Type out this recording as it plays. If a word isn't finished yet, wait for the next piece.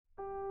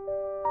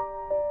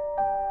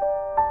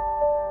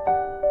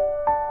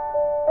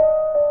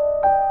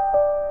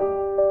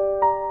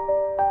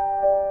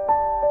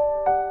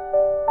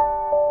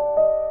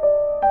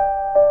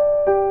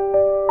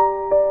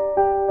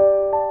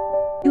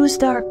was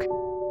dark.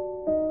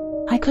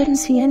 I couldn't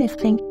see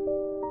anything.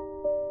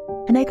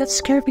 And I got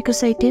scared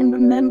because I didn't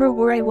remember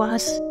where I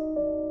was.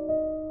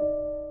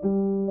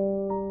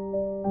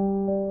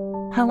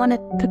 I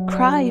wanted to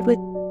cry, but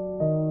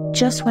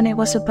just when I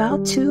was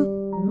about to,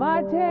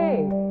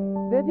 Marty,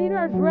 the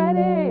dinner's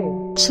ready!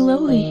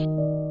 slowly,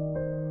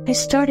 I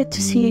started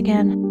to see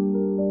again.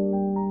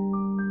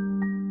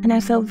 And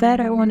I felt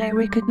better when I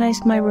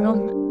recognized my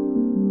room.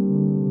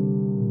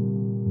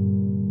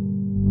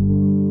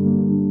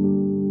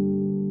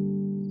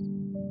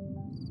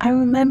 I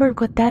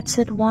remembered what Dad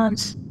said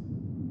once.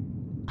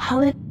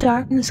 How the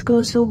darkness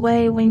goes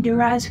away when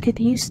your eyes get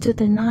used to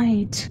the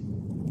night.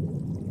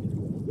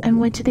 I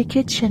went to the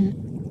kitchen.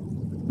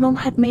 Mom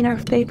had made our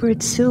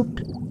favorite soup,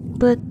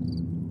 but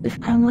if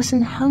I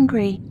wasn't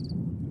hungry,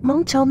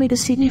 Mom told me to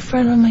sit in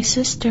front of my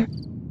sister,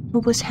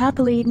 who was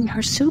happily eating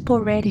her soup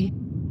already.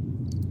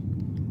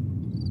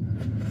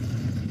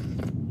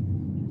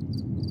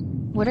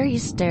 What are you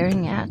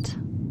staring at?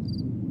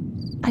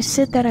 I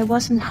said that I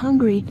wasn't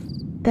hungry,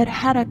 that I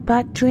had a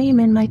bad dream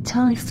and my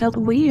tongue felt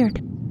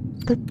weird,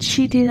 but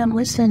she didn't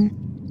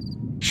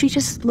listen. She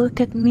just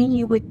looked at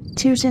me with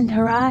tears in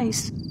her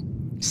eyes,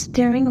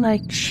 staring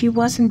like she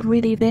wasn't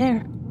really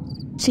there.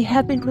 She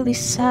had been really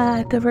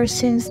sad ever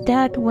since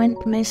Dad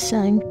went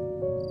missing.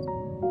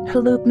 Her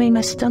look made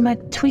my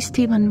stomach twist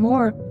even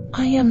more.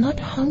 I am not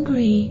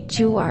hungry.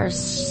 You are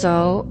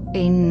so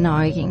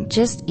annoying.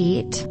 Just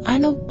eat. I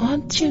don't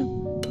want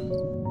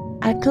to.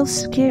 I felt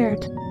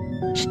scared.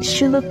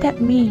 She looked at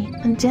me,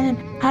 and then,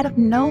 out of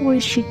nowhere,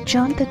 she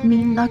jumped at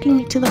me, knocking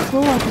me to the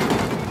floor.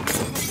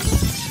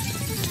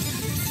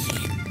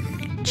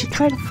 She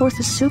tried to force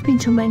the soup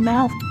into my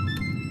mouth.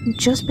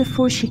 Just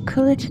before she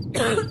could,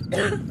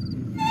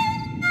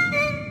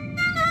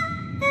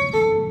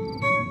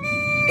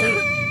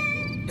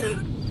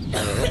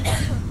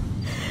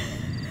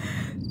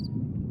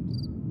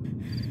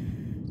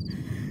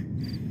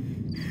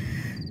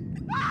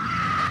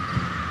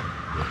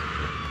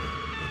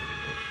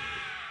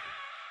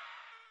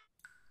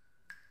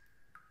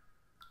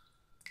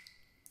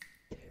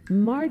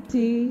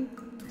 Marty,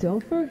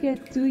 don't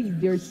forget to eat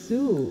your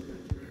soup.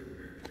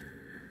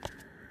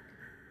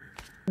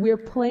 We're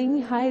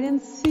playing hide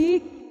and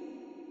seek.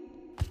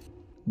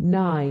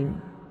 9.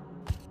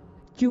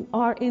 You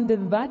are in the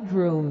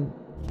bedroom.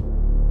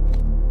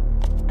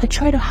 I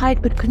tried to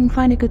hide but couldn't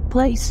find a good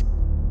place.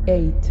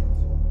 8.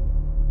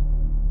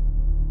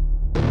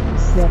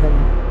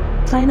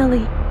 7.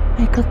 Finally,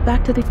 I got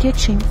back to the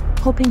kitchen,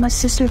 hoping my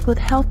sister would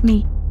help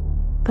me,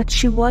 but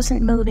she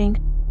wasn't moving.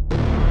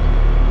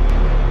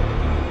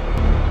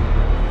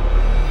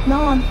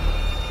 Mom,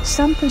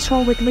 something's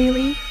wrong with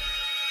Lily.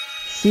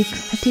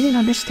 6. I didn't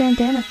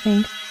understand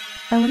anything.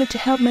 I wanted to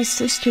help my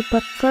sister,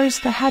 but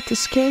first I had to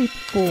escape.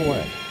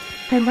 4.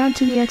 I ran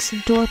to the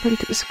exit door, but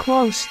it was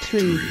closed. 3.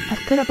 I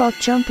thought about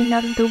jumping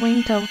out of the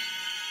window.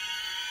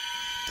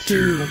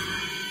 2.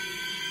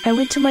 I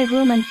went to my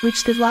room and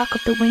reached the lock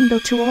of the window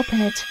to open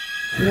it.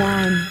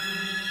 1.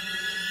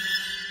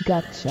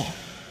 Gotcha.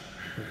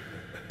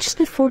 Just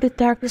before the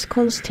darkness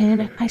closed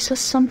in, I saw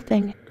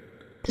something.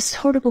 This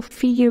horrible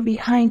figure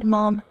behind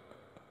Mom.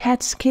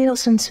 Had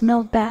scales and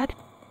smelled bad.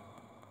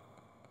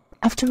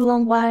 After a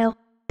long while,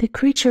 the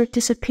creature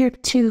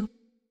disappeared too.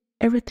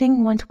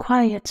 Everything went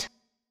quiet.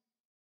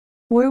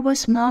 Where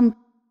was Mom?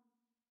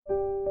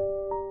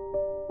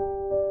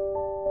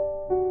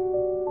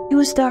 It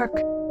was dark.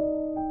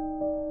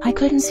 I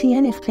couldn't see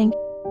anything.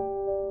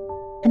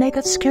 And I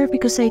got scared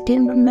because I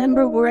didn't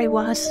remember where I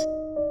was.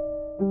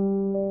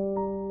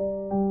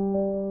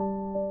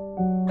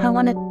 I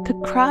wanted to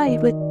cry,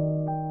 but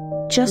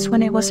just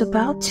when I was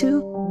about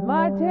to,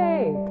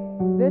 Marty,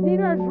 the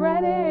dinner's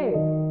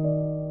ready!